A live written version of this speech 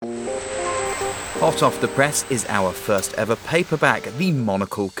Hot off the press is our first ever paperback, The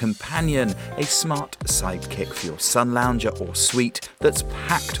Monocle Companion, a smart sidekick for your sun lounger or suite that's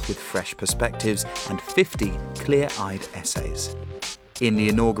packed with fresh perspectives and 50 clear-eyed essays. In the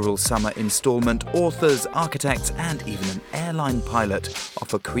inaugural summer instalment, authors, architects, and even an airline pilot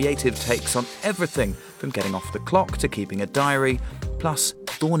offer creative takes on everything from getting off the clock to keeping a diary, plus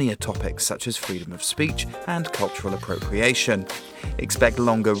thornier topics such as freedom of speech and cultural appropriation. Expect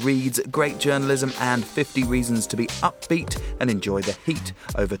longer reads, great journalism, and 50 reasons to be upbeat and enjoy the heat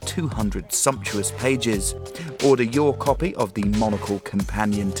over 200 sumptuous pages. Order your copy of The Monocle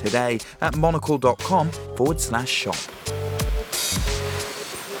Companion today at monocle.com/shop.